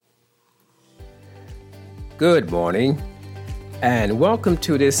Good morning, and welcome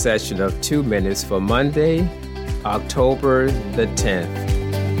to this session of 2 Minutes for Monday, October the 10th.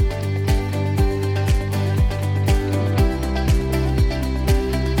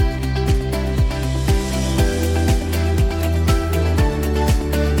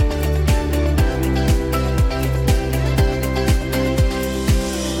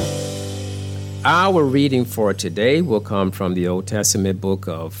 Our reading for today will come from the Old Testament book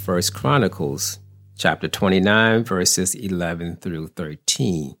of Chronicles, chapter 29, verses 11 through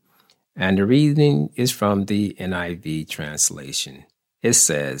 13. And the reading is from the NIV translation. It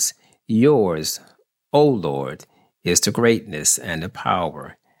says, "Yours, O Lord, is the greatness and the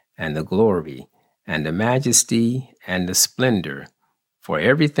power and the glory and the majesty and the splendor. For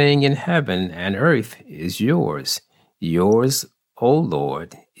everything in heaven and earth is yours. Yours, O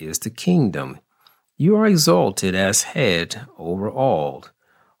Lord, is the kingdom. You are exalted as head over all.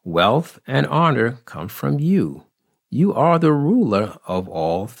 Wealth and honor come from you. You are the ruler of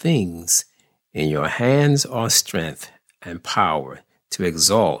all things. In your hands are strength and power to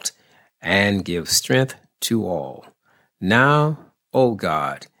exalt and give strength to all. Now, O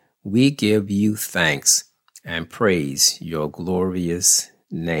God, we give you thanks and praise your glorious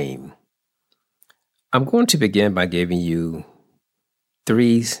name." I'm going to begin by giving you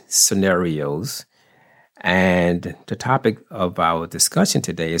 3 scenarios. And the topic of our discussion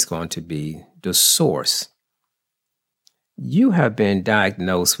today is going to be the source. You have been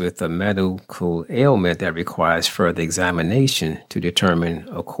diagnosed with a medical ailment that requires further examination to determine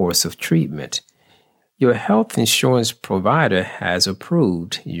a course of treatment. Your health insurance provider has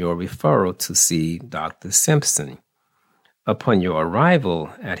approved your referral to see Dr. Simpson. Upon your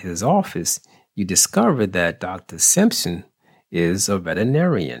arrival at his office, you discover that Dr. Simpson is a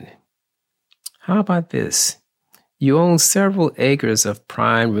veterinarian. How about this? You own several acres of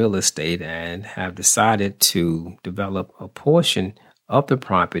prime real estate and have decided to develop a portion of the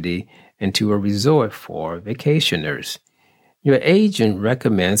property into a resort for vacationers. Your agent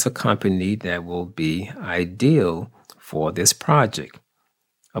recommends a company that will be ideal for this project.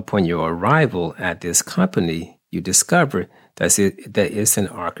 Upon your arrival at this company, you discover that it's an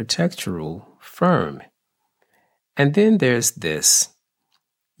architectural firm. And then there's this.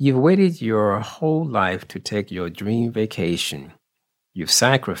 You've waited your whole life to take your dream vacation. You've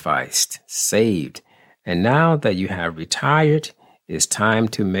sacrificed, saved, and now that you have retired, it's time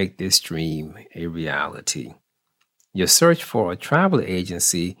to make this dream a reality. Your search for a travel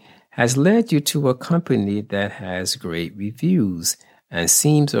agency has led you to a company that has great reviews and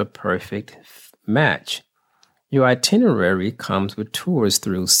seems a perfect match. Your itinerary comes with tours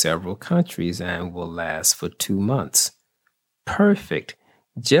through several countries and will last for 2 months. Perfect.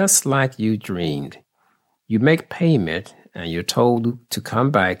 Just like you dreamed. You make payment and you're told to come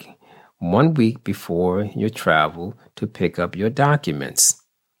back 1 week before your travel to pick up your documents.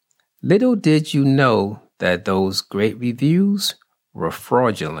 Little did you know that those great reviews were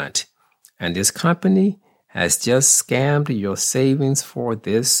fraudulent, and this company has just scammed your savings for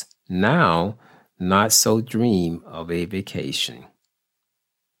this now not so dream of a vacation.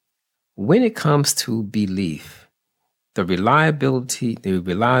 When it comes to belief, the reliability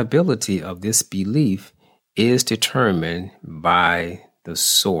of this belief is determined by the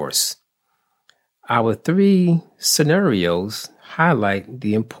source. Our 3 scenarios highlight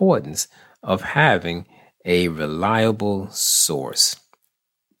the importance of having a reliable source.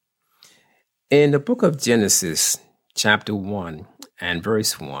 In the book of Genesis, chapter 1 and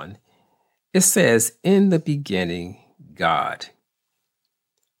verse 1, it says, "In the beginning, God."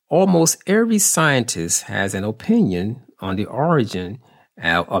 Almost every scientist has an opinion on the origin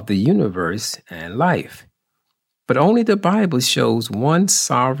of the universe and life, but only the Bible shows one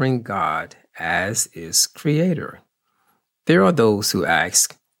sovereign God as its creator. There are those who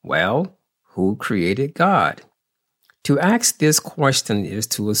ask, well, who created God? To ask this question is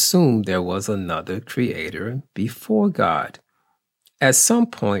to assume there was another creator before God. At some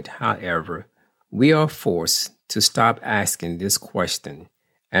point, however, we are forced to stop asking this question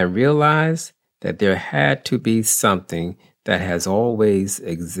and realize that there had to be something that has always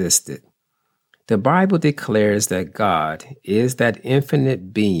existed. The Bible declares that God is that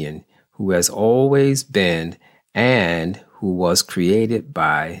infinite being who has always been and who was created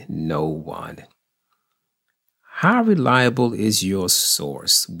by no one. How reliable is your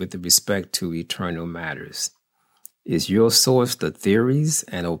source with respect to eternal matters? Is your source the theories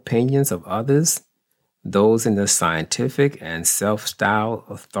and opinions of others? Those in the scientific and self-styled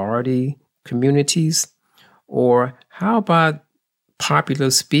authority communities? Or how about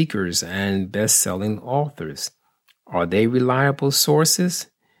popular speakers and best-selling authors? Are they reliable sources?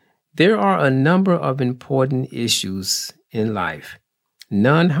 There are a number of important issues in life.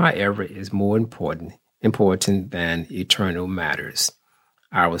 None, however, is more important than eternal matters.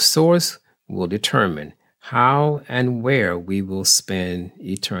 Our source will determine how and where we will spend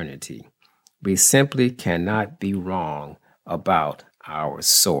eternity. We simply cannot be wrong about our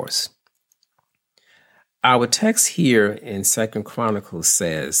source. Our text here in 2 Chronicles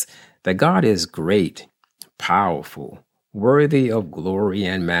says that God is great, powerful, worthy of glory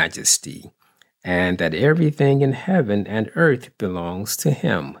and majesty, and that everything in heaven and earth belongs to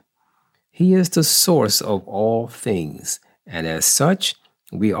him. He is the source of all things, and as such,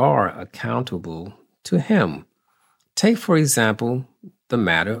 we are accountable to him. Take, for example, the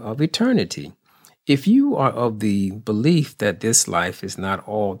matter of eternity. If you are of the belief that this life is not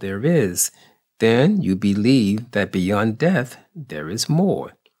all there is, then you believe that beyond death there is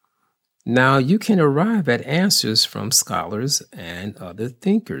more. Now, you can arrive at answers from scholars and other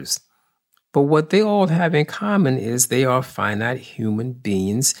thinkers, but what they all have in common is they are finite human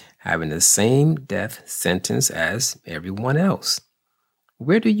beings having the same death sentence as everyone else.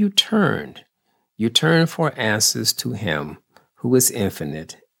 Where do you turn? You turn for answers to him who is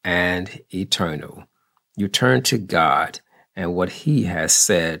infinite and eternal. You turn to God and what he has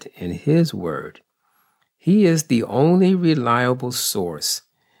said in his word. He is the only reliable source.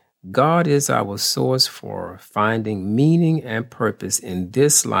 God is our source for finding meaning and purpose in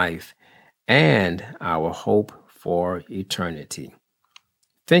this life and our hope for eternity.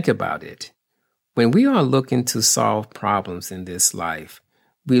 Think about it. When we are looking to solve problems in this life,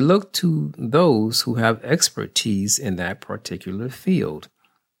 we look to those who have expertise in that particular field.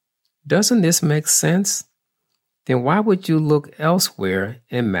 Doesn't this make sense? Then why would you look elsewhere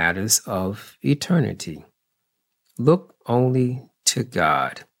in matters of eternity? Look only to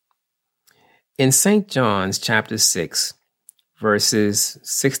God. In St. John's chapter 6, verses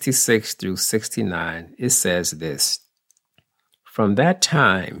 66 through 69, it says this: From that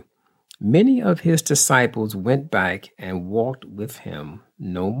time, many of his disciples went back and walked with him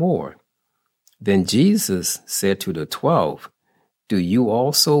no more. Then Jesus said to the 12, Do you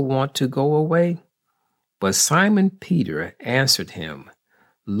also want to go away? But Simon Peter answered him,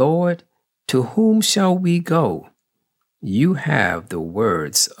 Lord, to whom shall we go? You have the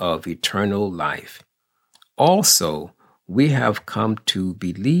words of eternal life. Also, we have come to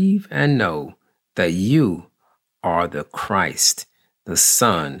believe and know that you are the Christ, the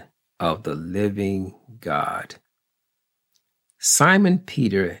Son of the living God. Simon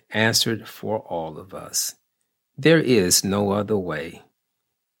Peter answered for all of us. There is no other way.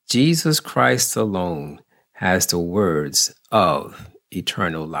 Jesus Christ alone has the words of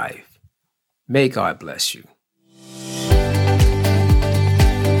eternal life. May God bless you.